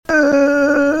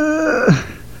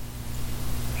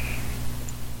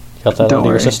Got that out of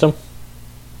your system?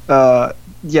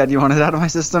 Yeah, do you want it out of my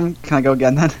system? Can I go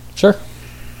again then? Sure.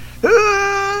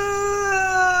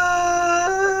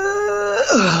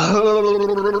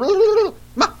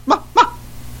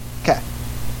 Okay.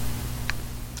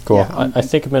 Cool. Yeah, I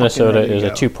think Minnesota is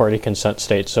a two-party consent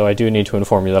state, so I do need to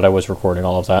inform you that I was recording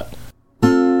all of that.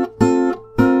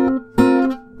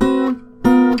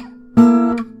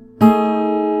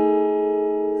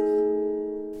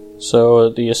 So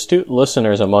the astute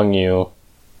listeners among you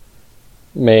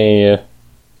may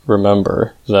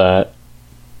remember that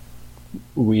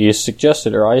I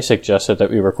suggested that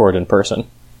we record in person.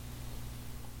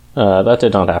 That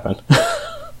did not happen.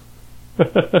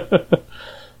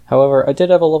 However, I did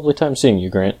have a lovely time seeing you,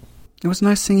 Grant. It was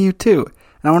nice seeing you too.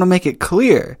 And I want to make it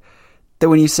clear that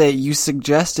when you say you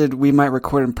suggested we might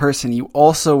record in person, you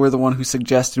also were the one who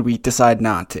suggested we decide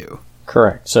not to.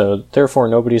 Correct. So, therefore,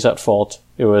 nobody's at fault.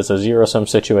 It was a zero-sum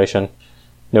situation.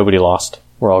 Nobody lost.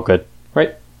 We're all good.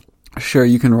 Right? Sure,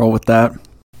 you can roll with that.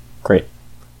 Great.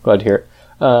 Glad to hear it.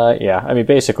 Yeah, I mean,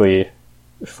 basically,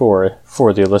 for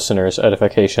the listeners'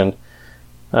 edification,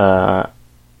 I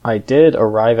did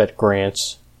arrive at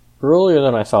Grant's earlier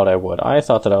than I thought I would. I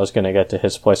thought that I was going to get to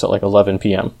his place at like 11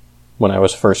 p.m. when I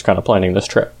was first kind of planning this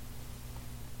trip.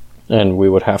 And we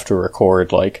would have to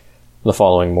record like the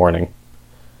following morning.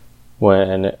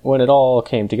 When it all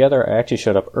came together, I actually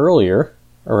showed up earlier,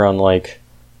 around like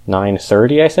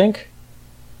 9:30, I think.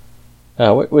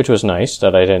 Which was nice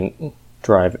that I didn't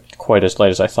drive quite as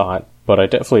late as I thought, but I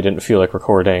definitely didn't feel like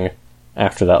recording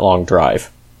after that long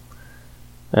drive.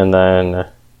 And then,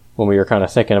 when we were kind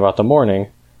of thinking about the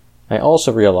morning, I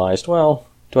also realized, well,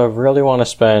 do I really want to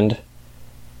spend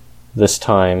this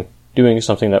time doing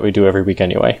something that we do every week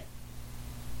anyway?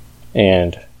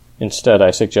 And instead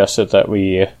I suggested that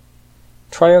we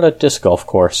try out a disc golf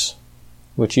course,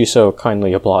 which you so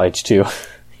kindly obliged to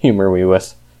humor me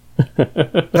with.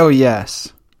 Oh,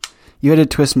 yes. You had to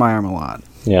twist my arm a lot.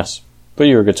 Yes, but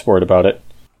you were a good sport about it.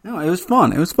 No, it was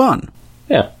fun. It was fun.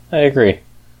 Yeah, I agree.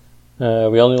 We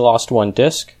only lost one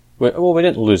disc. Well, we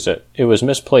didn't lose it. It was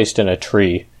misplaced in a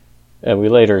tree, and we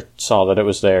later saw that it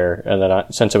was there, and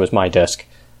then since it was my disc,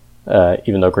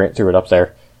 even though Grant threw it up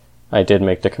there, I did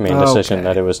make the command decision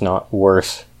that it was not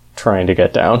worth trying to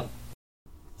get down.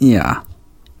 Yeah.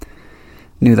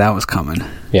 Knew that was coming.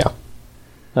 Yeah.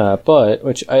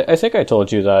 Which I think I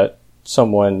told you that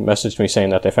someone messaged me saying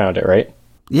that they found it, right?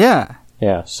 Yeah.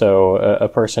 Yeah, so a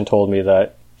person told me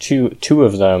that two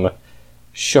of them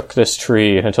shook this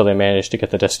tree until they managed to get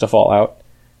the disc to fall out.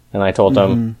 And I told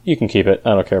them, you can keep it.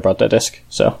 I don't care about that disc.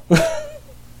 So.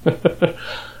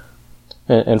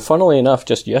 and funnily enough,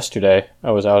 just yesterday,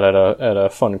 I was out at a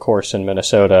fun course in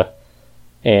Minnesota,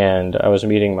 and I was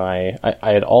meeting I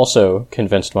had also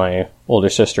convinced my older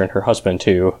sister and her husband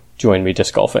to join me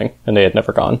disc golfing, and they had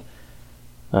never gone.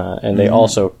 And they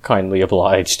also kindly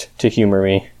obliged to humor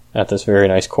me at this very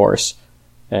nice course.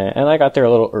 And I got there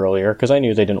a little earlier, because I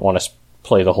knew they didn't want to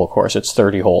play the whole course. It's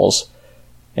 30 holes.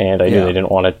 And I knew they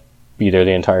didn't want to be there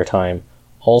the entire time.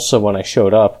 Also, when I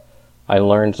showed up, I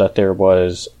learned that there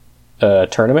was a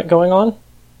tournament going on.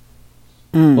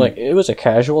 Like, it was a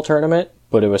casual tournament,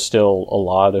 but it was still a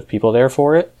lot of people there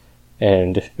for it.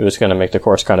 And it was going to make the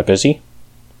course kind of busy.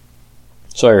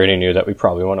 So I already knew that we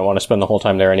probably wouldn't want to spend the whole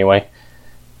time there anyway.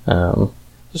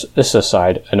 This is a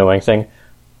side annoying thing.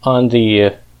 On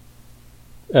the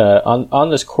on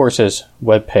this course's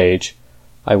webpage,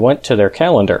 I went to their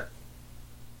calendar,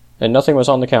 and nothing was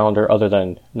on the calendar other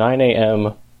than 9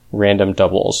 a.m. random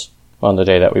doubles on the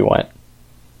day that we went.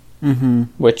 Mm-hmm.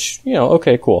 Which,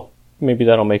 okay, cool. Maybe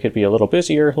that'll make it be a little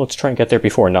busier. Let's try and get there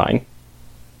before 9.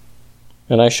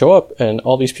 And I show up, and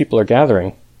all these people are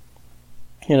gathering.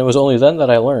 And it was only then that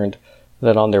I learned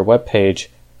that on their webpage,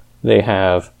 they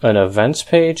have an events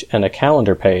page and a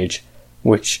calendar page,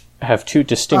 which have two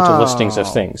distinct listings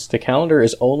of things. The calendar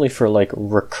is only for, like,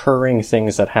 recurring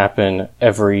things that happen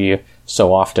every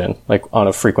so often, like on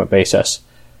a frequent basis.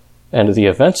 And the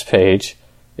events page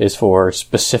is for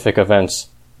specific events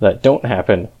that don't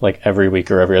happen, like, every week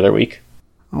or every other week.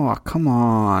 Oh, come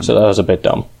on. So that was a bit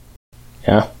dumb.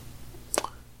 Yeah.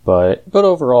 But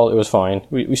overall, it was fine.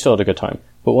 We still had a good time.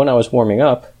 But when I was warming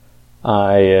up,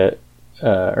 or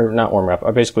not warming up,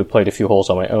 I basically played a few holes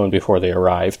on my own before they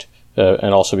arrived.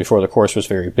 And also before the course was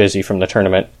very busy from the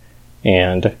tournament.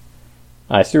 And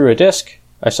I threw a disc,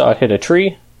 I saw it hit a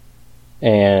tree,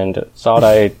 and thought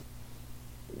I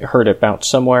heard it bounce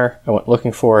somewhere. I went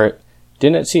looking for it,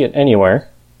 didn't see it anywhere,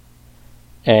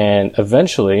 and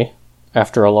eventually,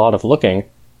 after a lot of looking,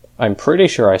 I'm pretty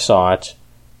sure I saw it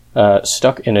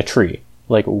stuck in a tree,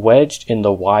 like wedged in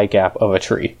the Y gap of a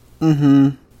tree. Mm-hmm.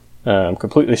 I'm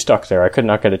completely stuck there. I could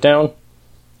not get it down.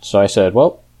 So I said,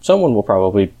 well, someone will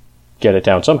probably get it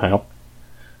down somehow.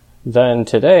 Then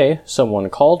today, someone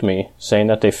called me saying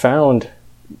that they found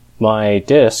my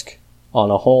disc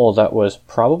on a hole that was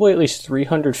probably at least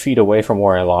 300 feet away from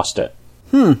where I lost it.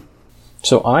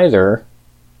 So either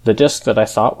the disc that I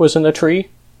thought was in the tree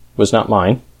was not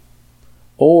mine,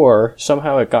 or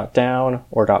somehow it got down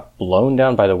or got blown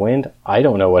down by the wind. I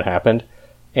don't know what happened,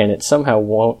 and it somehow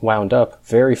wound up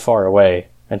very far away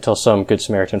until some good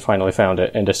Samaritan finally found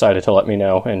it and decided to let me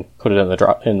know and put it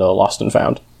in the lost and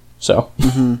found. So,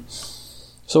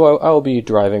 so I'll be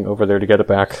driving over there to get it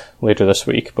back later this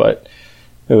week, but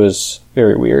it was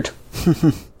very weird.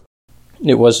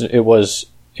 It was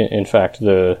in fact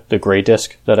the gray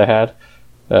disc that I had,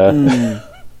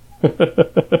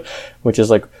 which is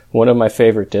like one of my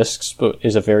favorite discs, but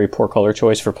is a very poor color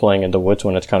choice for playing in the woods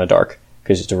when it's kind of dark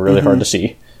because it's really hard to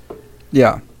see.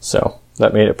 Yeah. So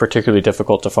that made it particularly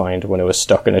difficult to find when it was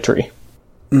stuck in a tree.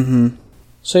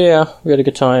 So yeah, we had a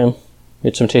good time. We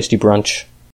had some tasty brunch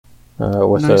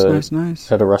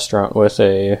Nice. at a restaurant with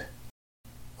a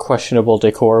questionable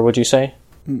decor, would you say?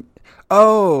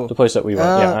 Oh! The place that we went.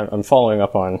 Yeah, I'm following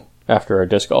up on after our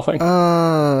disc golfing.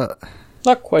 Not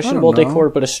questionable I don't know. decor,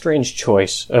 but a strange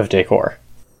choice of decor.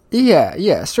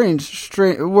 Yeah, strange.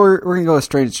 We're gonna go with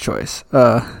strange choice.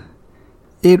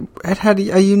 It had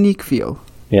a unique feel.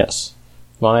 Yes.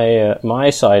 My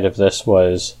side of this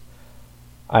was,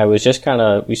 I was just kind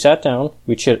of, we sat down,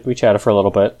 we chatted for a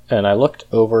little bit, and I looked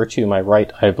over to my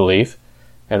right, I believe,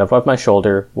 and above my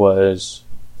shoulder was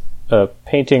a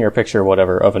painting or picture or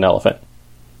whatever of an elephant.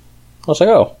 I was like,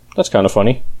 oh, that's kind of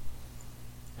funny.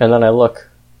 And then I look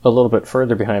a little bit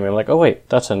further behind me, I'm like, oh wait,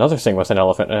 that's another thing with an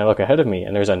elephant, and I look ahead of me,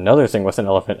 and there's another thing with an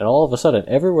elephant, and all of a sudden,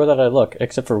 everywhere that I look,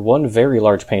 except for one very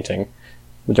large painting,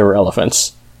 there were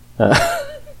elephants.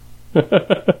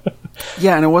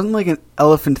 Yeah, and it wasn't like an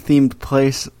elephant-themed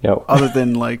place. No. Other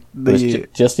than like It was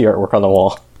just the artwork on the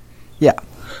wall. Yeah.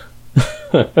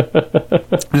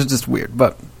 It was just weird,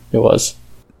 but It was.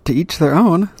 to each their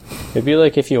own. It'd be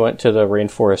like if you went to the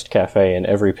Rainforest Cafe and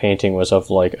every painting was of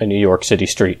like a New York City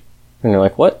street. And you're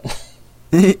like, what?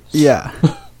 Yeah.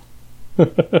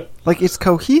 Like, it's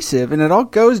cohesive and it all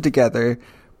goes together,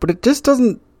 but it just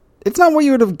doesn't... It's not what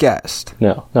you would have guessed.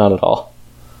 No, not at all.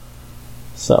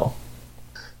 So,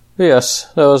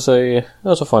 yes, that was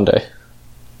a fun day,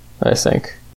 I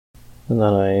think. And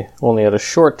then I only had a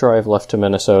short drive left to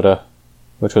Minnesota,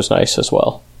 which was nice as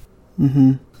well.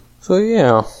 So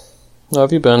yeah, how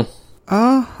have you been?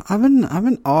 I've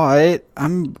been alright.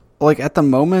 I'm, like, at the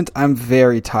moment, I'm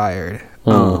very tired.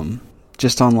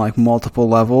 Just on, like, multiple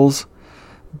levels.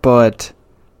 But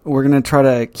we're gonna try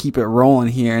to keep it rolling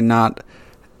here and not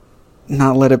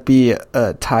let it be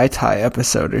a tie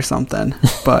episode or something.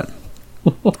 But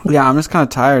yeah, I'm just kind of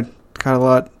tired. Got a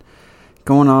lot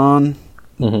going on,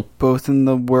 both in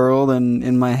the world and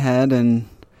in my head and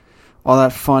all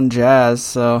that fun jazz.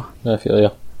 So I feel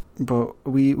you. But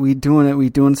we doing it. We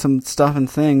doing some stuff and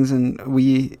things, and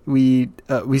we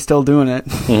still doing it.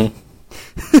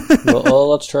 Well,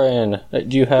 let's try and...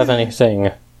 do you have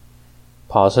anything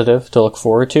positive to look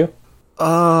forward to?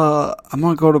 I'm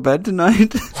gonna go to bed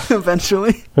tonight,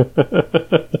 eventually.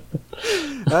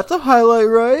 That's a highlight,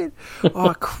 right?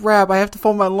 Oh, crap, I have to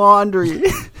fold my laundry.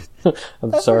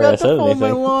 I'm sorry I said fold my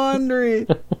anything. laundry.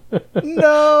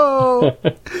 No!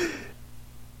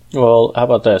 Well, how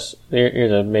about this?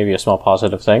 Here's maybe a small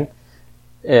positive thing.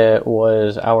 It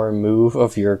was our move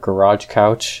of your garage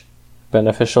couch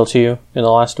beneficial to you in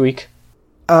the last week?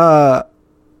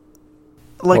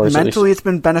 Like, Or is it mentally it's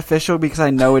been beneficial because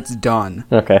I know it's done.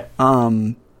 Okay.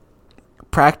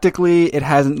 Practically it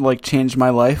hasn't, like, changed my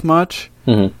life much.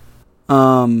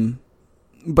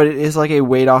 But it is like a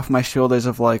weight off my shoulders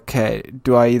of like, okay,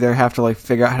 do I either have to like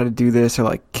figure out how to do this or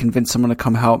like convince someone to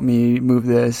come help me move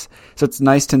this? So it's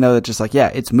nice to know that just like, yeah,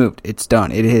 it's moved, it's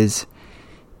done. It is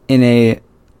in a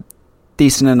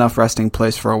decent enough resting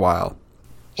place for a while.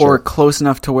 Sure. Or close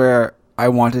enough to where I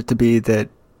want it to be that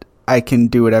I can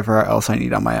do whatever else I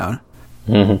need on my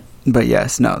own. But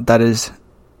yes, no, that is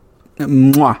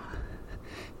mwah.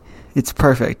 It's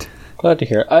perfect. Glad to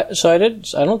hear. I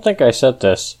don't think I said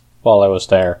this while I was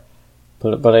there,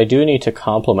 but I do need to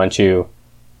compliment you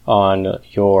on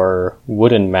your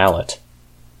wooden mallet,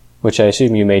 which I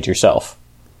assume you made yourself.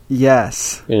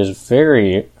 Yes. It is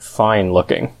very fine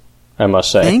looking, I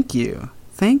must say. Thank you.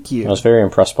 I was very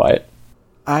impressed by it.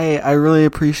 I really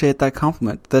appreciate that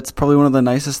compliment. That's probably one of the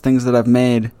nicest things that I've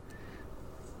made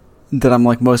that I'm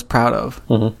like most proud of.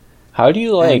 How do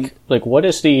you like what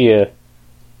is the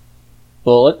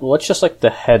Well, what's just like the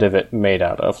head of it made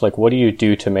out of? Like, what do you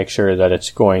do to make sure that it's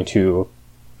going to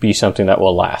be something that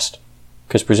will last?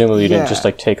 Because presumably you didn't just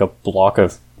like take a block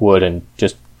of wood and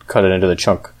just cut it into the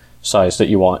chunk size that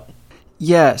you want.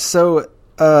 Yeah, so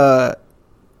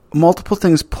multiple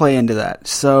things play into that.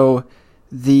 So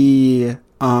the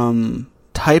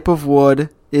type of wood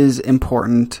is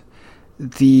important.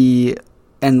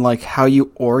 And like how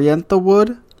you orient the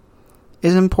wood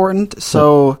is important.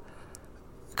 So,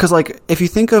 because like if you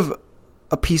think of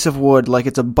a piece of wood like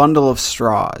it's a bundle of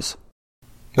straws.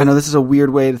 I know this is a weird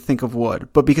way to think of wood,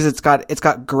 but because it's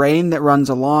got grain that runs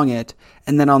along it,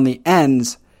 and then on the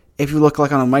ends, if you look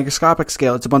like on a microscopic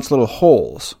scale, it's a bunch of little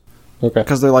holes. Okay.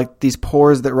 Because they're like these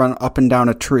pores that run up and down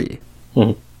a tree.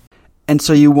 Mm-hmm. And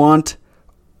so you want,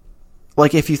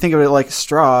 like if you think of it like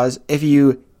straws, if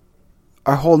you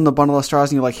are holding the bundle of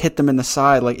straws and you like hit them in the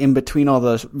side, like in between all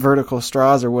the vertical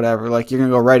straws or whatever, like you're going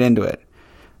to go right into it.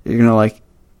 You're going to like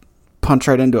punch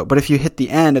right into it. But if you hit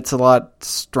the end, it's a lot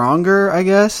stronger, I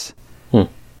guess.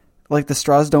 Like the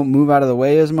straws don't move out of the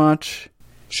way as much.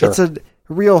 Sure. It's a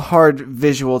real hard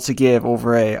visual to give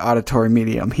over a auditory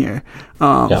medium here.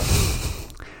 But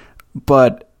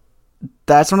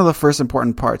that's one of the first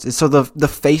important parts. Is so the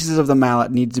faces of the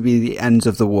mallet need to be the ends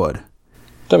of the wood.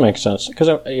 That makes sense. Because,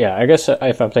 I guess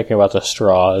if I'm thinking about the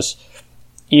straws,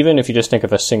 even if you just think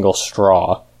of a single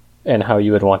straw and how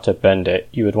you would want to bend it,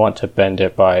 you would want to bend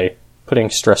it by putting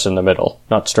stress in the middle,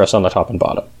 not stress on the top and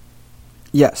bottom.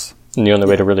 Yes. And the only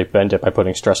way to really bend it by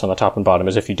putting stress on the top and bottom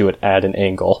is if you do it at an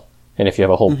angle. And if you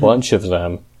have a whole bunch of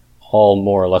them, all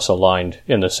more or less aligned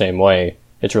in the same way,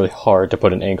 it's really hard to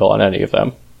put an angle on any of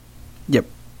them. Yep.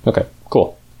 Okay,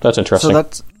 cool. That's interesting.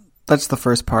 So that's the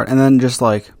first part. And then just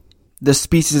like the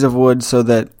species of wood so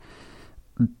that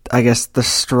I guess the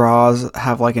straws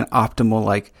have like an optimal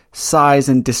like size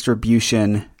and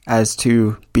distribution as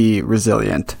to be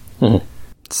resilient. Mm-hmm.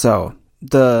 So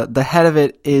the head of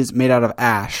it is made out of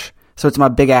ash. So it's my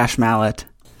big ash mallet.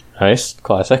 Nice.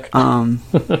 Classic.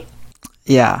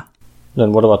 Yeah.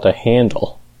 Then what about the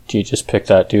handle? Do you just pick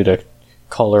that due to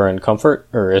color and comfort,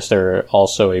 or is there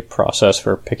also a process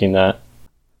for picking that?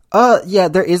 Yeah,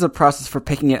 there is a process for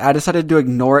picking it. I decided to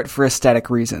ignore it for aesthetic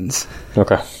reasons.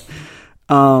 Okay.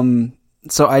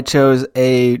 So I chose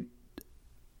a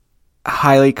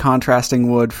highly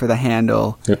contrasting wood for the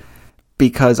handle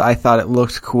because I thought it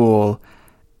looked cool,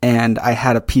 and I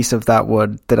had a piece of that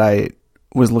wood that I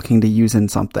was looking to use in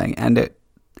something, and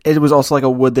it was also like a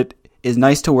wood that is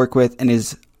nice to work with and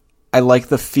I like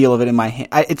the feel of it in my hand.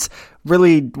 It's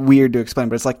really weird to explain,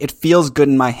 but it's like it feels good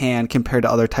in my hand compared to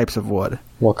other types of wood.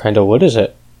 What kind of wood is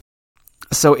it?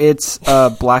 So it's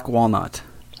black walnut.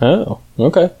 Oh,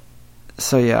 okay.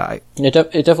 So yeah, It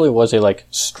definitely was a like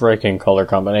striking color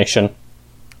combination.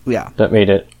 Yeah. That made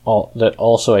it all. That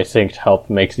also I think helped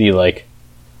make the like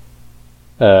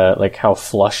how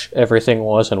flush everything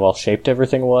was and well shaped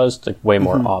everything was, like way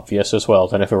more obvious as well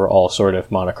than if it were all sort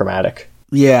of monochromatic.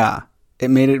 Yeah. It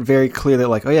made it very clear that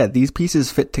like, oh yeah, these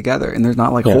pieces fit together and there's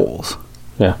not like holes.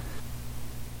 Yeah.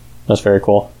 That's very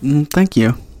cool. Thank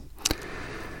you.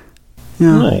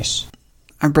 Yeah. Nice.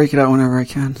 I break it out whenever I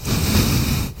can.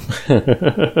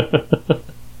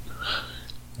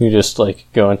 You just like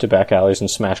go into back alleys and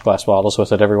smash glass bottles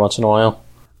with it every once in a while?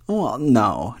 Well,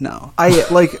 no. I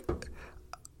like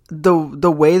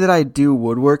the way that I do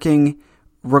woodworking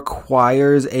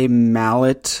requires a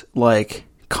mallet like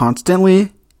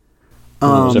constantly.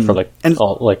 Is it for like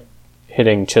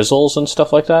hitting chisels and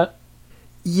stuff like that?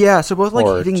 Yeah, so both like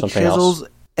or hitting chisels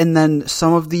and then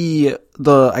some of the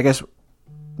I guess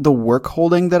the work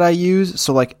holding that I use.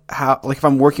 So like if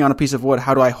I'm working on a piece of wood,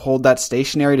 how do I hold that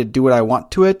stationary to do what I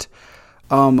want to it?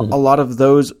 A lot of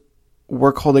those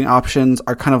work holding options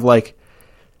are kind of like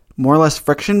more or less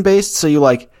friction based. So you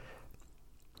like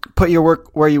put your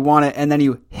work where you want it and then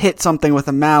you hit something with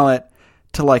a mallet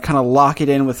to like kind of lock it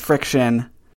in with friction.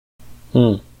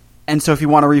 And so if you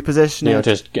want to reposition it...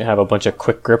 just have a bunch of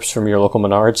quick grips from your local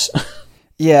Menards.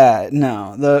 Yeah,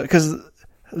 no. Because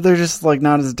they're just like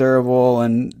not as durable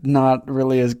and not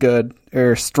really as good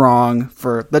or strong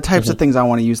for the types of things I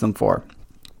want to use them for.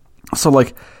 So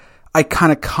like I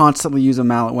kind of constantly use a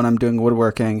mallet when I'm doing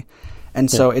woodworking.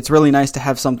 And so it's really nice to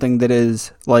have something that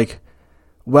is like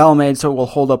well made so it will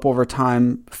hold up over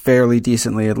time fairly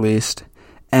decently at least.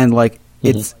 And like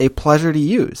it's a pleasure to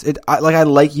use. I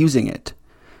like using it.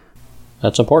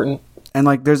 That's important. And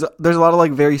like there's a lot of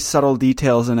like very subtle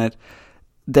details in it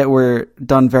that were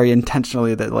done very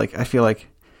intentionally that like I feel like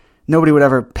nobody would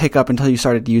ever pick up until you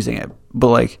started using it. But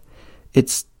like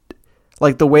it's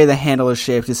like the way the handle is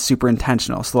shaped is super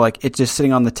intentional. So like it's just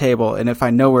sitting on the table and if I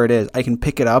know where it is, I can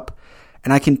pick it up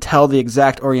and I can tell the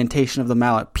exact orientation of the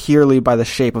mallet purely by the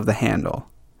shape of the handle.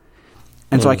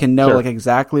 And so I can know sure. like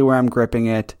exactly where I'm gripping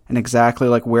it and exactly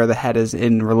like where the head is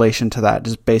in relation to that,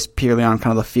 just based purely on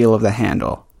kind of the feel of the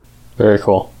handle. Very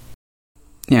cool.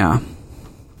 Yeah.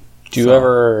 Do you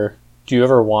ever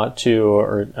want to,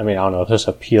 or I mean, I don't know if this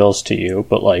appeals to you,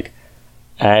 but like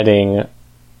adding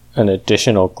an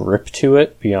additional grip to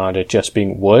it beyond it just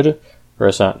being wood, or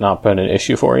has that not been an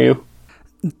issue for you?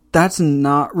 That's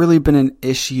not really been an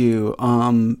issue,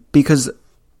 because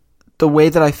the way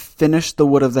that I finished the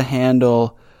wood of the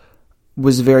handle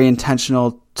was very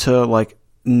intentional to like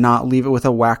not leave it with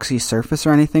a waxy surface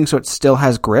or anything, so it still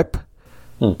has grip.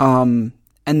 And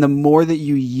the more that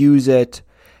you use it,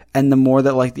 and the more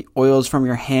that like the oils from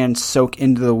your hand soak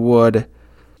into the wood,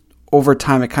 over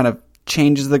time it kind of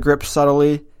changes the grip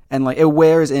subtly, and like it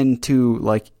wears into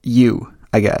like you,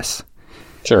 I guess.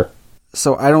 Sure.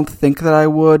 So I don't think that I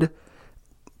would.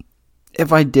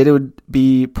 If I did, it would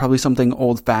be probably something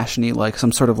old-fashioned-y, like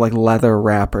some sort of like leather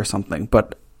wrap or something.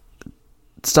 But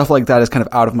stuff like that is kind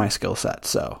of out of my skill set,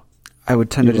 so I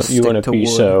would tend to just stick to wood. You wouldn't be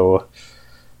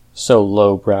so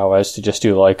lowbrow as to just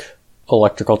do like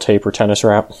electrical tape or tennis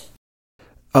wrap?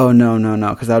 Oh, no,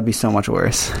 because that would be so much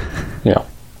worse. Yeah.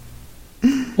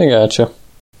 I gotcha.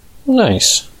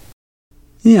 Nice.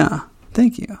 Yeah,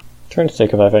 thank you. Trying to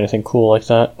think if I have anything cool like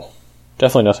that.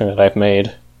 Definitely nothing that I've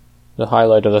made. The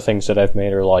highlight of the things that I've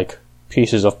made are like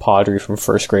pieces of pottery from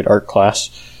first grade art class.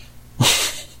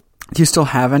 Do you still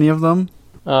have any of them?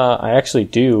 I actually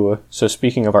do. So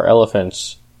speaking of our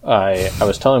elephants, I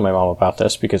was telling my mom about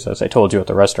this because, as I told you at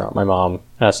the restaurant, my mom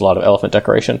has a lot of elephant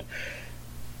decoration.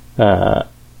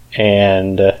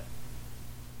 And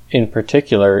in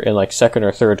particular, in like second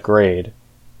or third grade,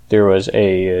 there was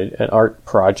an art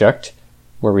project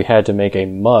where we had to make a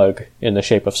mug in the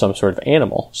shape of some sort of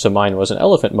animal. So mine was an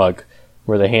elephant mug,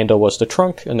 where the handle was the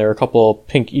trunk, and there were a couple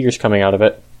pink ears coming out of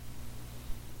it.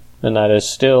 And that is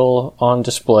still on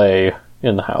display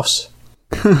in the house.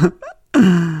 That's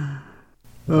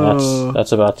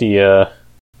about the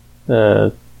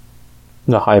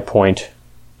high point.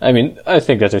 I mean, I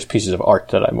think that there's pieces of art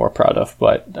that I'm more proud of,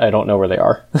 but I don't know where they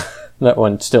are. That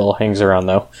one still hangs around,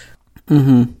 though.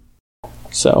 Mm-hmm.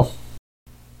 So...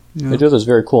 Yeah. I do have this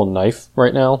very cool knife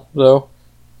right now, though.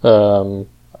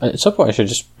 At some point, I should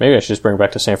just bring it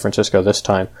back to San Francisco this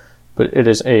time. But it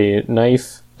is a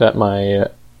knife that my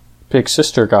big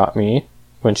sister got me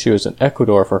when she was in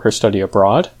Ecuador for her study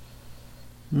abroad.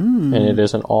 And it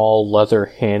is an all leather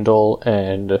handle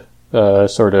and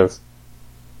sort of,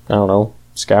 I don't know,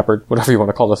 scabbard, whatever you want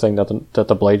to call the thing that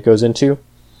the blade goes into.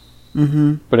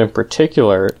 Mm-hmm. But in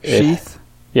particular, sheath.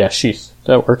 Sheath.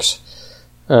 That works.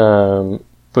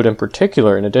 But in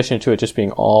particular, in addition to it just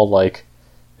being all like,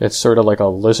 it's sort of like a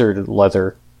lizard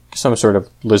leather, some sort of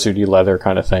lizardy leather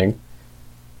kind of thing,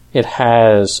 it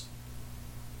has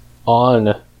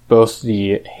on both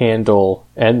the handle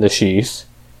and the sheath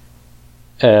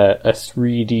a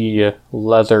 3D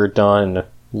leather done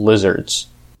lizards.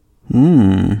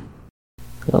 Let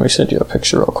me send you a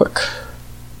picture real quick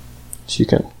so you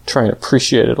can try and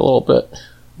appreciate it a little bit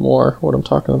more, what I'm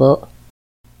talking about.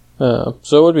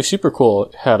 So it would be super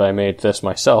cool had I made this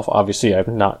myself. Obviously,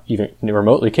 I'm not even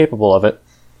remotely capable of it,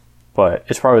 but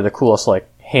it's probably the coolest, like,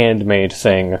 handmade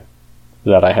thing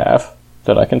that I have,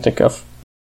 that I can think of.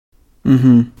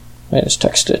 Mm-hmm. I just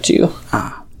texted it to you.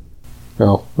 Ah.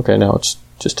 Oh, okay, now it's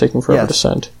just taking forever to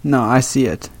send. No, I see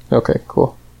it. Okay,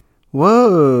 cool.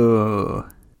 Whoa.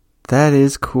 That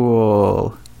is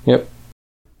cool. Yep.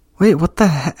 Wait, what the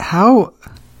how?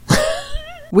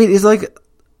 Wait, is like...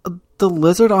 the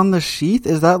lizard on the sheath,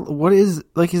 is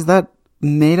that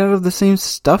made out of the same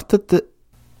stuff that the...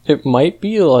 It might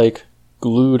be, like,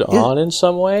 glued on in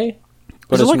some way.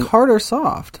 But is it, like, hard or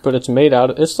soft? But it's made out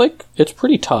of... It's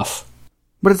pretty tough.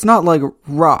 But it's not, like,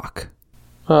 rock.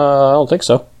 I don't think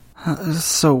so. This is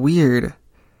so weird.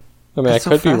 I mean, I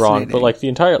could be wrong, but, like, the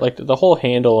entire... Like, the whole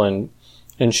handle and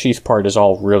sheath part is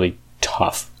all really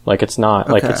tough. Like, it's not...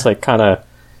 Like, it's, like, kind of...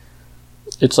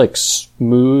 It's, like,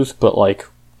 smooth, but, like...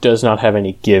 does not have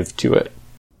any give to it.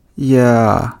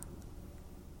 Yeah.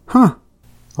 Huh.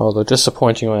 Although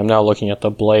disappointingly, I'm now looking at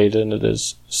the blade, and it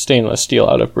is stainless steel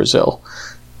out of Brazil.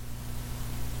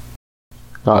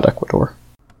 Not Ecuador.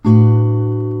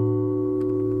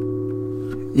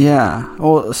 Yeah.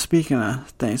 Well, speaking of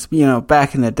things,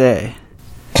 back in the day,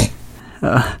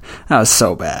 that was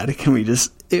so bad. Can we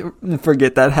just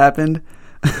forget that happened?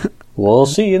 We'll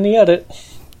see in the edit.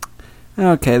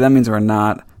 Okay, that means we're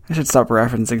not. I should stop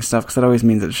referencing stuff because that always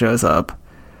means it shows up.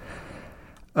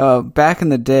 Back in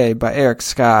the Day by Eric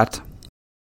Scott.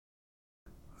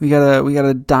 We got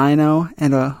a dino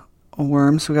and a a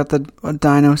worm. So we got a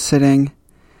dino sitting,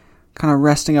 kind of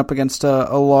resting up against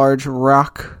a large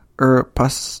rock, or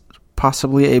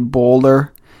possibly a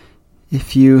boulder,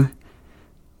 if you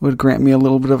would grant me a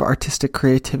little bit of artistic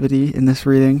creativity in this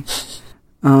reading.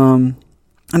 And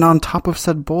on top of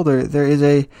said boulder, there is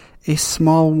a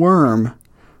small worm.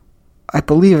 I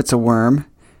believe it's a worm.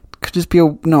 It could just be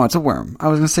no, it's a worm. I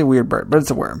was going to say weird bird, but it's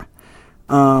a worm.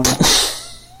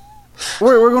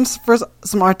 We're going for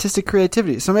some artistic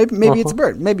creativity. So maybe it's a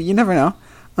bird. Maybe, you never know.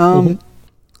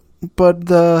 But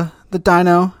the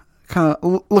dino, kind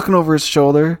of looking over his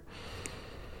shoulder,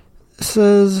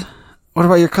 says, "What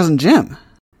about your cousin Jim?"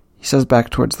 He says back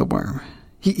towards the worm.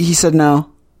 He said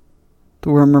no. The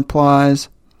worm replies,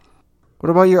 "What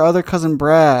about your other cousin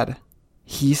Brad?"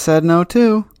 He said no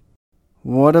too.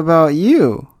 "What about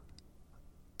you?"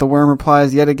 The worm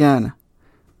replies yet again,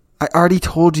 "I already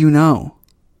told you no."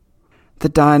 The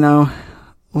dino,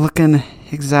 looking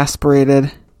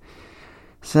exasperated,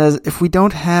 says, "If we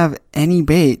don't have any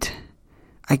bait,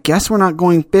 I guess we're not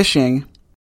going fishing."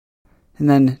 And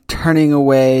then turning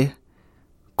away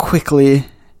quickly,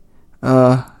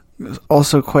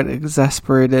 also quite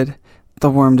exasperated, the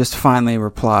worm just finally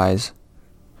replies,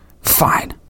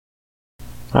 "Fine."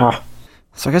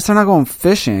 So I guess they're not going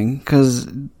fishing, because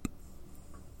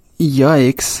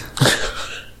yikes.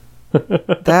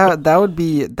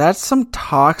 That's some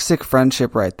toxic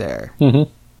friendship right there. I'm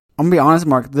gonna be honest,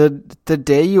 Mark, the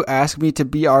day you ask me to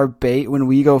be our bait when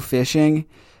we go fishing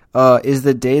is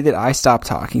the day that I stop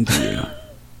talking to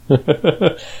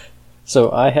you.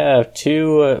 So I have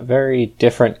two very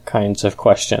different kinds of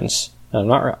questions.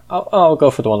 I'll go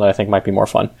for the one that I think might be more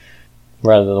fun,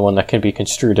 rather than the one that can be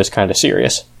construed as kind of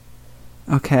serious.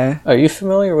 Okay. Are you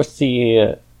familiar with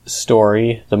the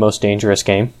story, The Most Dangerous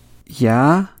Game?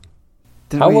 Yeah.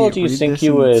 How well do you think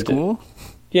you would? School?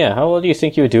 Yeah, how well do you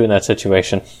think you would do in that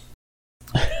situation?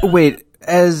 Wait,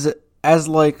 as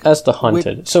the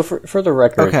hunted. So for the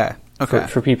record, okay.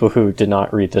 For people who did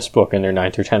not read this book in their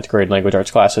 9th or 10th grade language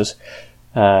arts classes,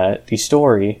 the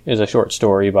story is a short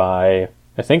story by,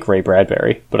 I think, Ray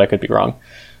Bradbury, but I could be wrong.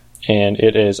 And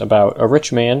it is about a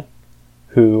rich man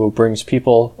who brings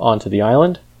people onto the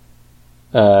island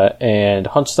and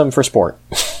hunts them for sport.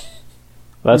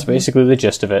 That's basically the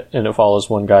gist of it, and it follows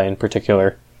one guy in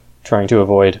particular trying to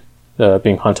avoid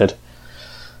being hunted.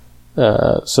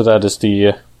 So that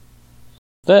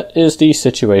is the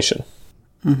situation.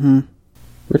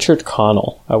 Richard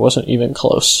Connell. I wasn't even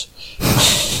close.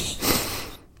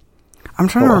 I'm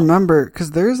trying to remember,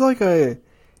 because there's like a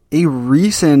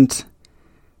recent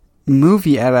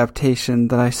movie adaptation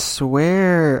that I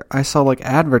swear I saw like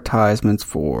advertisements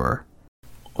for.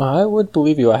 I would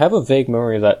believe you. I have a vague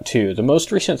memory of that too. The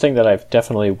most recent thing that I've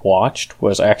definitely watched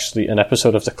was actually an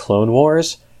episode of the Clone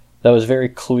Wars that was very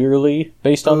clearly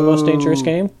based on The Most Dangerous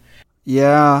Game.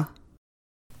 Yeah.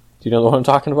 Do you know the one I'm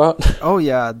talking about? Oh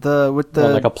yeah, with the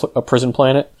on like a prison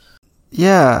planet.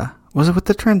 Yeah, was it with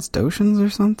the Transdoshans or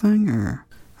something? Or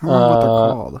I don't know what they're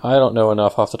called. I don't know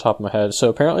enough off the top of my head. So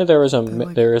apparently there is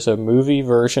a movie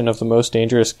version of The Most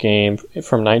Dangerous Game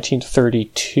from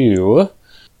 1932.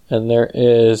 And there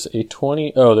is a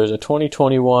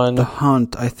 2021. The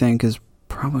Hunt, I think, is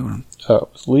probably one.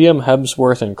 Liam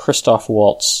Hemsworth and Christoph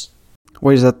Waltz.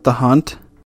 Wait, is that The Hunt?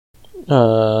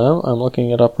 I'm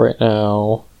looking it up right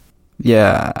now.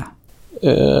 Yeah.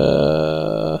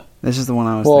 This is the one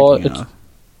I was thinking of.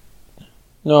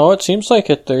 No, it seems like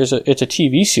it's a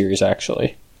TV series,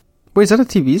 actually. Wait, is that a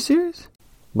TV series?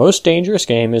 Most Dangerous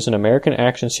Game is an American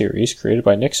action series created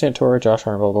by Nick Santora, Josh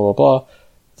Harn, blah, blah, blah, blah,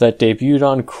 that debuted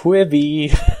on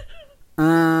Quibi.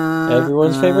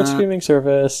 Everyone's favorite streaming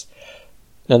service.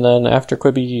 And then after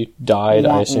Quibi died,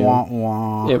 I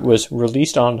assume, it was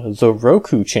released on the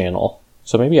Roku channel.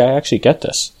 So maybe I actually get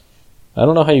this. I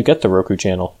don't know how you get the Roku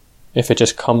channel, if it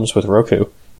just comes with Roku.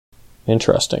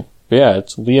 Interesting. But yeah,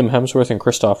 it's Liam Hemsworth and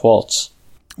Christoph Waltz.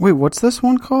 Wait, what's this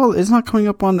one called? It's not coming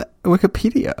up on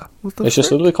Wikipedia. It's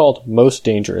just literally called Most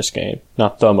Dangerous Game.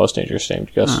 Not The Most Dangerous Game,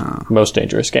 just Most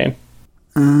Dangerous Game.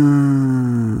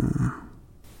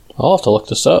 I'll have to look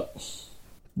this up.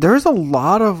 There's a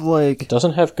lot of It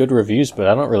doesn't have good reviews, but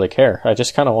I don't really care. I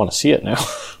just kind of want to see it now.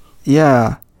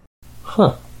 Yeah.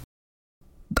 Huh.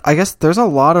 I guess there's a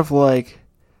lot of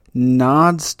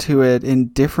nods to it in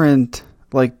different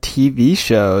TV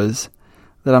shows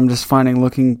that I'm just finding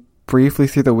looking briefly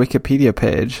through the Wikipedia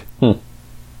page.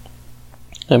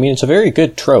 I mean, it's a very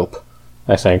good trope,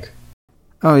 I think.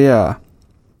 Oh yeah.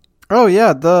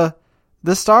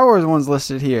 The Star Wars one's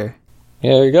listed here.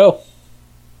 Yeah, there you go.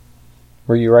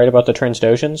 Were you right about the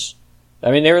Transdoshans? I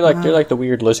mean, they're like the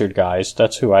weird lizard guys.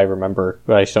 That's who I remember,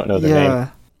 but I just don't know their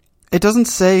name. It doesn't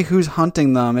say who's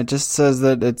hunting them. It just says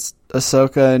that it's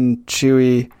Ahsoka and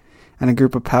Chewie and a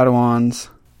group of Padawans.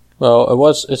 Well,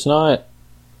 it's not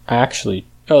actually...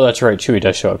 Oh, that's right. Chewie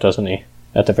does show up, doesn't he?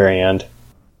 At the very end.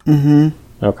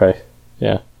 Mm-hmm. Okay.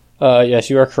 Yeah. Yes,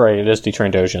 you are correct. It is the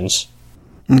Trandoshan's.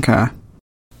 Okay. I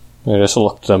just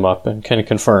looked them up and can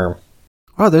confirm.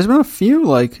 Wow, there's been a few,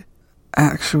 like,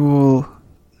 actual...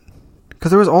 Because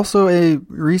there was also a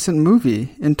recent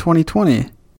movie in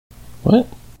 2020. What?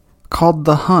 Called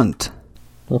The Hunt.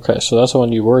 Okay, so that's the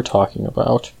one you were talking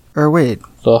about. Or wait.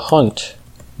 The Hunt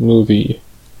movie.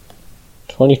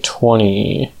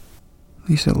 2020. At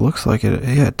least it looks like it.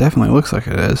 Yeah, it definitely looks like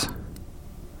it is.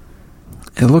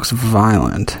 It looks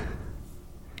violent.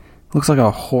 It looks like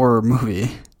a horror movie.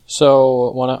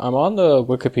 So, when I'm on the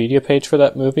Wikipedia page for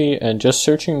that movie, and just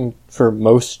searching for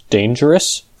most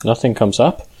dangerous, nothing comes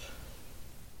up.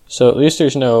 So at least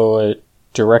there's no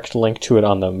direct link to it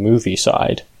on the movie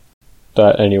side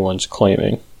that anyone's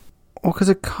claiming. Well, because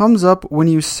it comes up when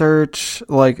you search,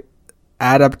 like,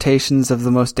 adaptations of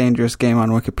the most dangerous game on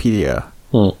Wikipedia.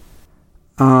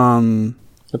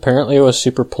 Apparently it was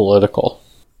super political.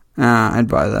 I'd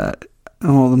buy that.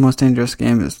 Well, the most dangerous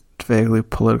game is vaguely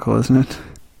political, isn't it?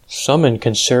 Some in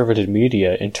conservative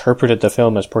media interpreted the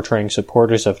film as portraying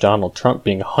supporters of Donald Trump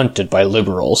being hunted by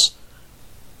liberals.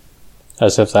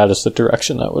 As if that is the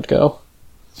direction that would go.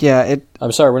 Yeah,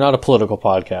 I'm sorry, we're not a political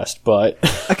podcast, but...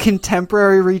 A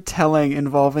contemporary retelling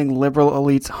involving liberal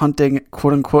elites hunting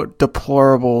quote-unquote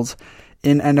deplorables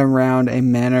in and around a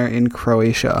manor in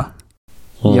Croatia.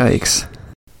 Yikes.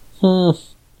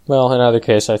 Well, in either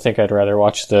case, I think I'd rather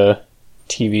watch the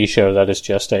TV show that is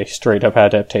just a straight-up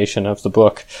adaptation of the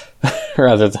book,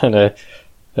 rather than a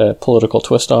political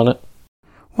twist on it.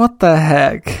 What the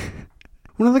heck?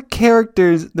 One of the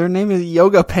characters, their name is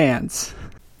Yoga Pants.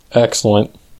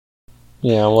 Excellent.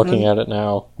 Yeah, I'm looking at it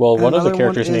now. Well, one of the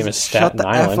characters' name is Staten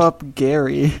Island. Shut the F up,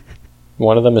 Gary.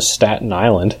 One of them is Staten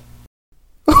Island.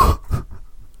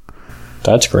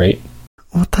 That's great.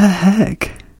 What the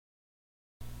heck?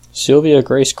 Sylvia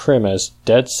Grace Krim as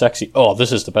Dead Sexy. Oh,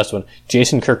 this is the best one.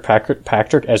 Jason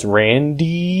Kirkpatrick as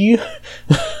Randy.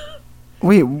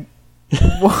 Wait,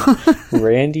 what?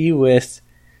 Randy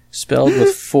spelled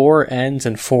with 4 N's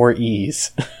and 4 E's.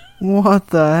 What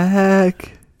the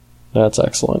heck? That's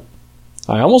excellent.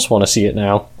 I almost want to see it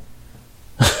now.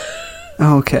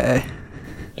 Okay.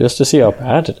 Just to see how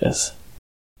bad it is.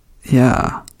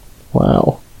 Yeah.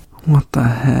 Wow. What the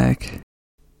heck?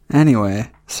 Anyway,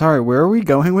 sorry, where are we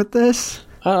going with this?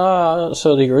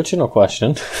 So the original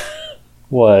question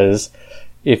was,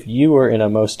 if you were in a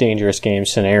most dangerous game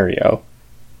scenario,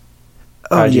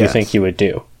 how do you think you would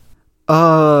do?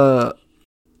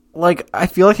 Like, I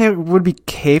feel like I would be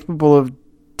capable of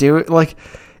doing, like,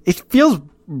 it feels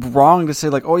wrong to say,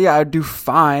 like, oh yeah, I'd do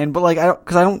fine, but, like,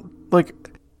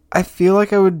 I feel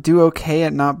like I would do okay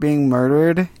at not being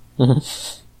murdered.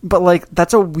 But, like,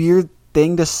 that's a weird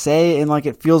thing to say, and, like,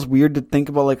 it feels weird to think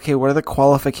about, like, okay, what are the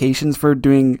qualifications for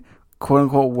doing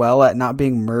quote-unquote well at not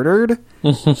being murdered?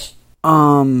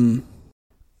 But,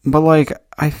 like,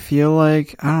 I feel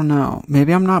like, I don't know,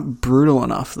 maybe I'm not brutal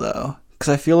enough, though.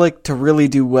 Because I feel like to really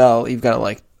do well, you've got to,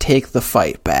 like, take the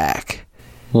fight back.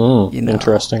 You know?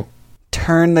 Interesting.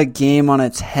 Turn the game on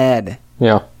its head.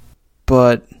 Yeah.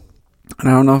 But I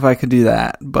don't know if I could do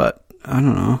that, but I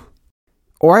don't know.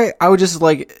 Or I would just,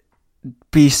 like,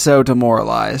 be so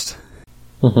demoralized.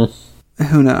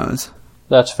 Who knows?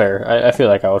 That's fair. I feel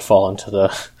like I would fall into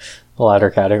the latter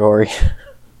category.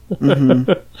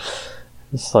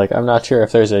 It's like, I'm not sure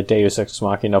if there's a Deus Ex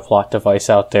Machina plot device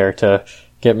out there to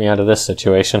get me out of this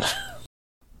situation.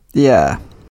 Yeah.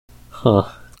 Huh.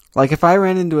 Like, if I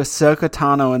ran into Ahsoka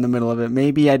Tano in the middle of it,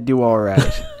 maybe I'd do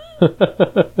alright.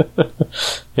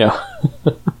 Yeah.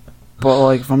 But,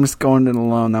 like, if I'm just going it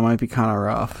alone, that might be kind of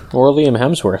rough. Or Liam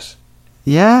Hemsworth.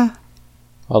 Yeah?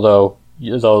 Though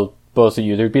both of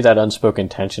you, there'd be that unspoken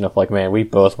tension of, like, man, we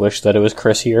both wish that it was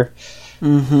Chris here.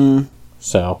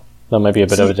 So, that might be a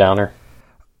bit of a downer.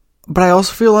 But I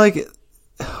also feel like,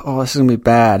 oh, this is going to be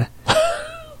bad.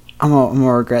 I'm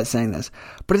gonna regret saying this.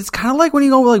 But it's kind of like when you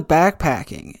go, like,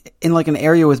 backpacking in, like, an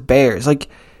area with bears. Like,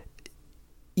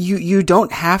 you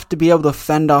don't have to be able to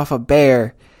fend off a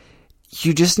bear.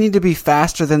 You just need to be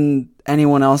faster than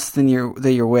anyone else that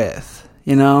you're with,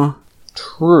 you know?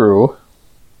 True.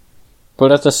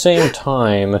 But at the same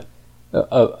time,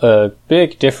 a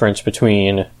big difference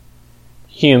between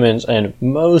humans and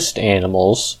most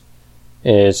animals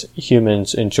is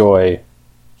humans enjoy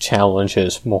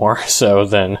challenges more so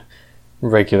than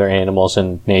regular animals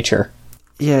in nature.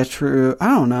 Yeah, true. I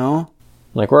don't know.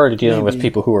 Like, we're already dealing with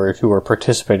people who are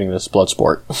participating in this blood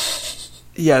sport.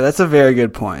 Yeah, that's a very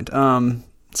good point.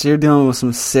 So you're dealing with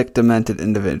some sick, demented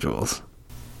individuals.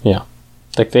 Yeah.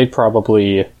 Like, they'd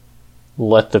probably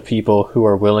let the people who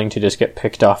are willing to just get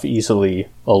picked off easily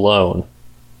alone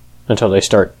until they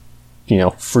start,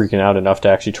 freaking out enough to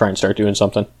actually try and start doing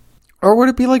something. Or would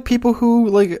it be like people who,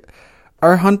 like,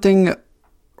 are hunting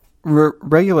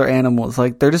regular animals?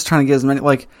 Like, they're just trying to get as many,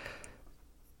 like,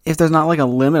 if there's not, like, a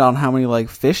limit on how many, like,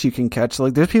 fish you can catch,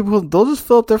 like, there's people who, they'll just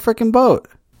fill up their freaking boat.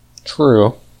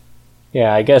 True.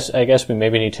 Yeah, I guess we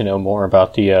maybe need to know more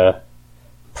about the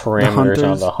parameters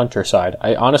on the hunter side.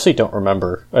 I honestly don't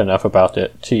remember enough about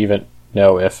it to even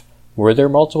know if were there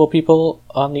multiple people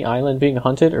on the island being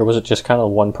hunted, or was it just kind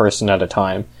of one person at a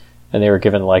time, and they were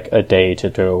given like a day to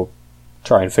go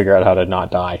try and figure out how to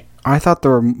not die. I thought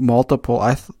there were multiple.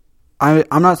 I'm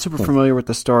not super familiar with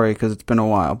the story because it's been a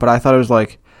while, but I thought it was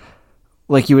like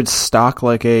you would stock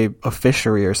like a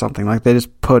fishery or something. Like they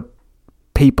just put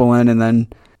people in and then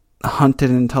hunted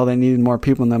until they needed more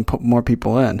people and then put more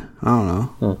people in. I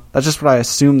don't know. That's just what I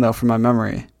assume though from my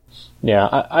memory.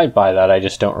 Yeah, I'd buy that. I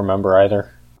just don't remember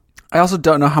either. I also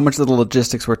don't know how much of the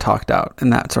logistics were talked out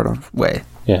in that sort of way.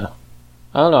 Yeah.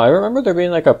 I don't know. I remember there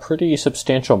being like a pretty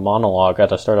substantial monologue at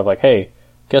the start of like, hey,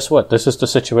 guess what? This is the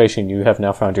situation you have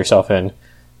now found yourself in.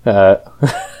 We're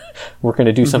going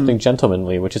to do something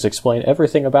gentlemanly, which is explain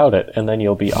everything about it, and then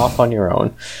you'll be off on your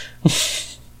own.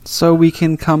 So we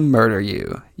can come murder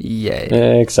you.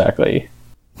 Yay. Exactly.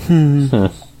 Yeah,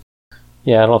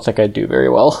 I don't think I'd do very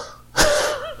well.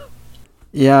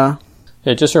 Yeah.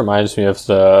 It just reminds me of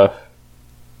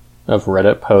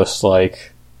Reddit posts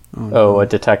like, a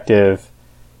detective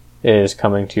is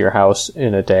coming to your house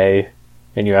in a day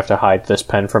and you have to hide this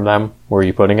pen from them. Where are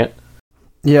you putting it?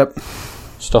 Yep.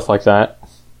 Stuff like that.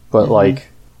 But like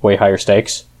way higher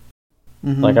stakes.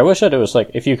 Like I wish that it was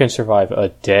like, if you can survive a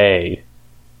day,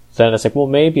 then it's like, well,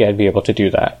 maybe I'd be able to do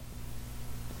that.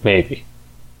 Maybe.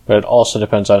 But it also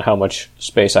depends on how much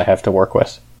space I have to work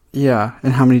with. Yeah,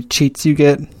 and how many cheats you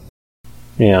get.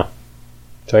 Yeah.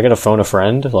 Do I get to phone a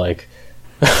friend? Like...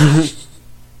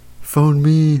 Phone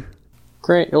me.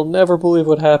 Grant, you'll never believe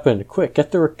what happened. Quick,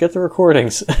 get the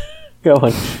recordings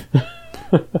going.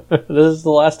 This is the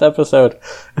last episode.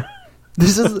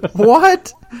 This is...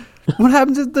 What? What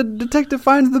happens if the detective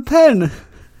finds the pen?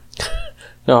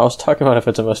 No, I was talking about if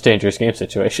it's a most dangerous game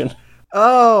situation.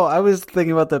 Oh, I was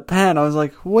thinking about the pen. I was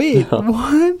like, wait,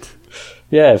 what?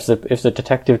 Yeah, if the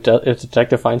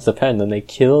detective finds the pen, then they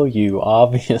kill you,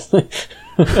 obviously.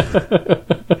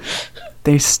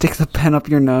 They stick the pen up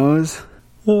your nose?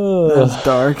 That's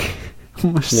dark.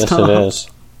 Yes, it is.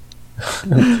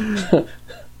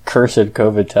 Cursed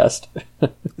COVID test.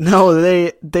 No,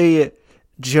 they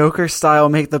Joker style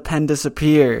make the pen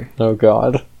disappear. Oh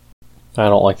god. I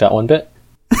don't like that one bit.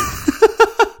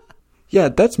 Yeah,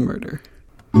 that's murder.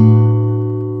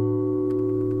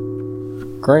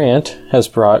 Grant has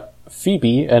brought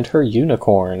Phoebe and Her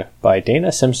Unicorn by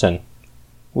Dana Simpson.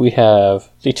 We have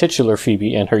the titular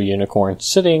Phoebe and her unicorn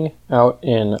sitting out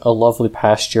in a lovely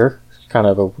pasture, kind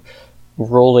of a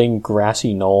rolling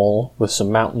grassy knoll with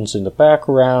some mountains in the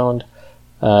background,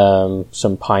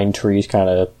 some pine trees kind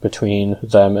of between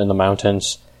them and the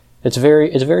mountains. It's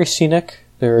very scenic.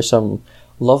 There are some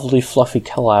lovely fluffy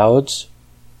clouds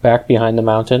back behind the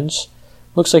mountains.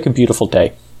 Looks like a beautiful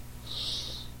day.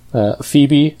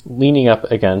 Phoebe, leaning up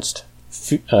against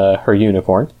her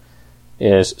unicorn,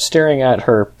 is staring at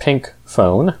her pink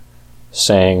phone,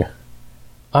 saying,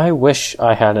 "I wish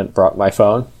I hadn't brought my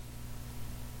phone."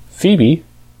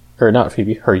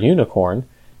 Her unicorn,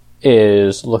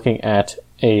 is looking at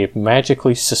a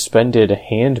magically suspended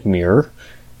hand mirror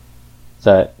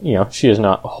that, she is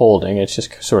not holding, it's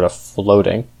just sort of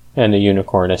floating, and the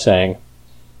unicorn is saying,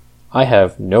 "I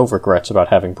have no regrets about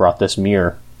having brought this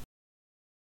mirror."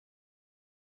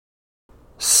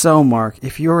 So, Mark,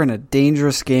 if you're in a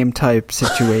dangerous game type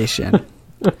situation,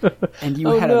 and you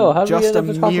had just a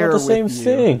mirror with you,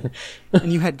 thing?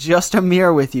 And you had just a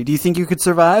mirror with you, do you think you could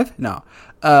survive? No.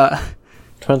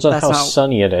 Depends on how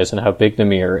sunny it is and how big the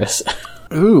mirror is.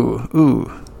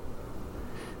 Ooh.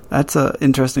 That's an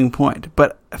interesting point.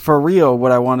 But for real,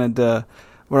 what I was going to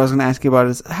ask you about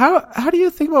is how do you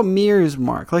think about mirrors,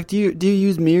 Mark? Like, do you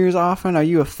use mirrors often? Are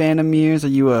you a fan of mirrors?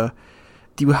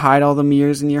 Do you hide all the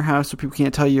mirrors in your house so people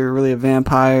can't tell you're really a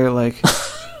vampire? Like,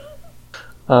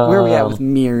 where are we at with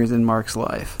mirrors in Mark's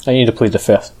life? I need to plead the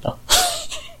fifth. No.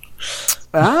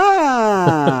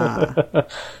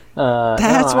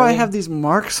 That's why I have these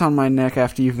marks on my neck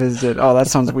after you visited. Oh, that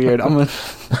sounds weird.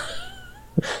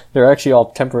 They're actually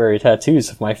all temporary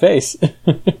tattoos of my face. That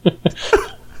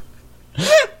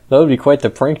would be quite the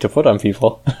prank to put on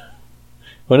people.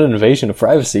 What an invasion of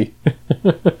privacy.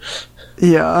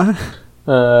 Yeah.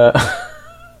 No,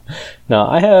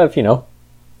 I have,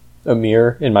 a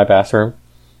mirror in my bathroom,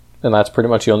 and that's pretty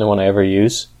much the only one I ever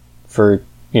use for,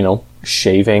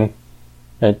 shaving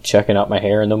and checking out my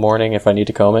hair in the morning if I need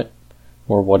to comb it,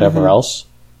 or whatever else.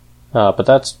 But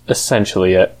that's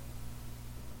essentially it.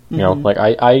 Like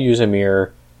I use a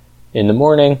mirror in the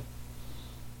morning.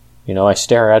 I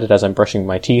stare at it as I'm brushing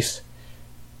my teeth,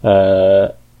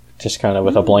 just kind of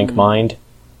with a blank mind.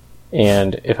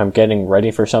 And if I'm getting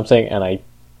ready for something and I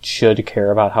should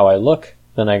care about how I look,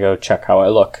 then I go check how I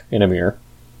look in a mirror.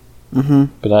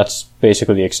 But that's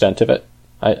basically the extent of it.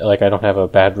 I don't have a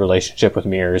bad relationship with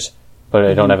mirrors, but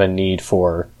I don't have a need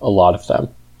for a lot of them.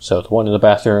 So the one in the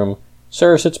bathroom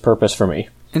serves its purpose for me.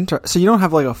 So you don't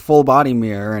have like a full body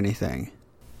mirror or anything?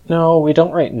 No, we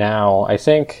don't right now. I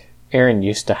think Erin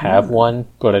used to have one,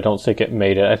 but I don't think it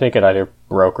made it. I think it either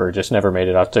broke or just never made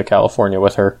it out to California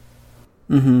with her.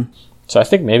 So I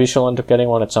think maybe she'll end up getting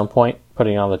one at some point,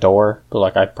 putting it on the door,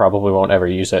 but I probably won't ever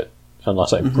use it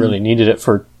unless I really needed it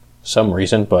for some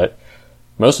reason. But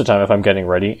most of the time, if I'm getting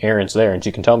ready, Erin's there and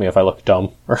she can tell me if I look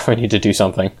dumb or if I need to do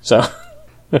something. So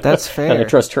that's fair. And I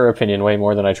trust her opinion way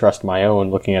more than I trust my own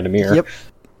looking at a mirror.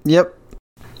 Yep.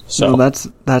 So that's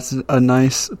a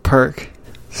nice perk,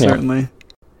 certainly. Yeah.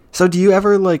 So do you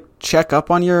ever check up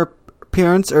on your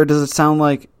appearance, or does it sound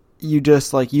like you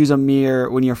just use a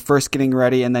mirror when you're first getting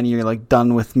ready and then you're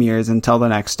done with mirrors until the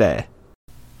next day?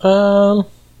 I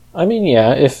mean,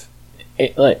 yeah, if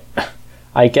it,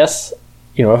 I guess,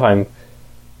 if I'm,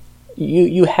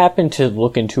 you happen to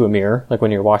look into a mirror, when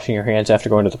you're washing your hands after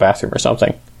going to the bathroom or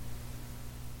something.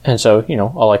 And so,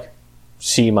 I'll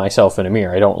see myself in a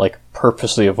mirror. I don't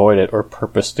purposely avoid it or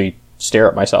purposely stare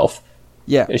at myself.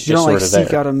 Yeah. It's you just don't sort of seek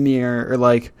there. out a mirror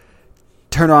or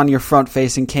turn on your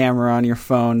front-facing camera on your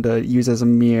phone to use as a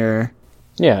mirror.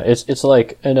 Yeah, it's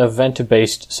like an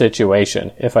event-based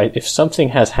situation. If something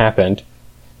has happened,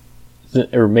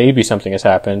 or maybe something has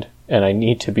happened, and I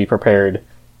need to be prepared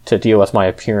to deal with my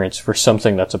appearance for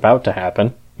something that's about to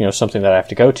happen, something that I have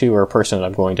to go to or a person that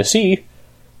I'm going to see,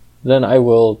 then I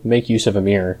will make use of a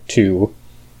mirror to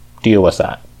deal with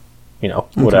that.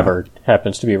 Whatever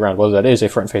happens to be around, whether that is a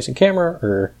front-facing camera,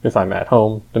 or if I'm at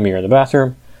home, the mirror in the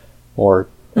bathroom, or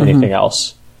anything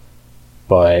else.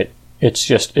 But it's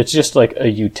just like a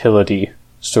utility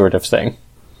sort of thing.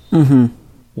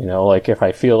 If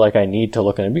I feel like I need to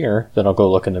look in a mirror, then I'll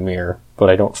go look in the mirror, but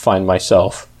I don't find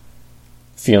myself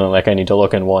feeling like I need to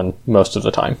look in one most of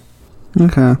the time.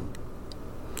 Okay.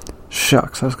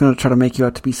 Shucks, I was going to try to make you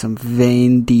out to be some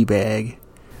vain D-bag.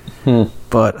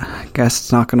 But I guess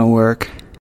it's not going to work.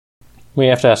 We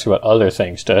have to ask about other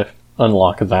things to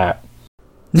unlock that.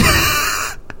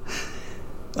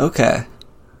 Okay.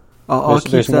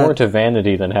 There's more to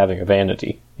vanity than having a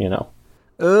vanity,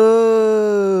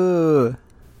 Oh,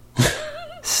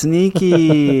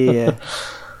 sneaky.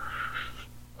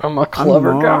 I'm a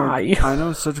clever guy. I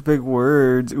know such big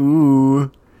words.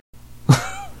 Ooh.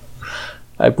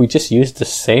 We just used the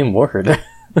same word.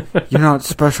 You're not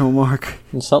special, Mark.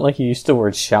 It's not like you used the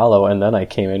word shallow and then I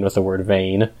came in with the word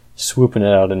vain, swooping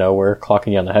it out of nowhere,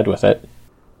 clocking you on the head with it.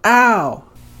 Ow!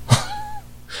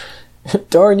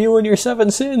 Darn you and your 7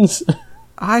 sins!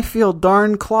 I feel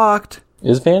darn clocked.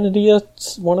 Is vanity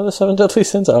one of the 7 deadly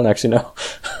sins? I don't actually know.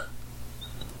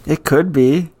 It could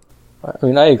be. I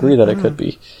mean, I agree that it could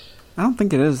be. I don't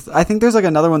think it is. I think there's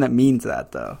another one that means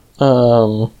that,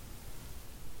 though.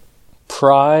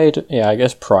 Pride. Yeah, I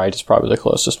guess pride is probably the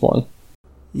closest one.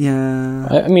 Yeah.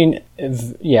 I mean,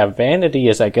 vanity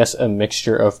is, I guess, a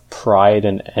mixture of pride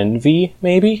and envy,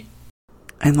 maybe?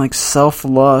 And,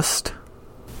 self-lust.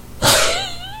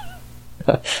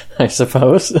 I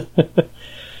suppose.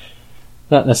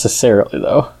 Not necessarily,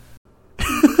 though.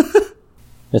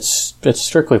 It's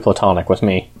strictly platonic with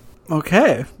me.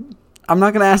 Okay. I'm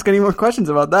not going to ask any more questions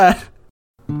about that.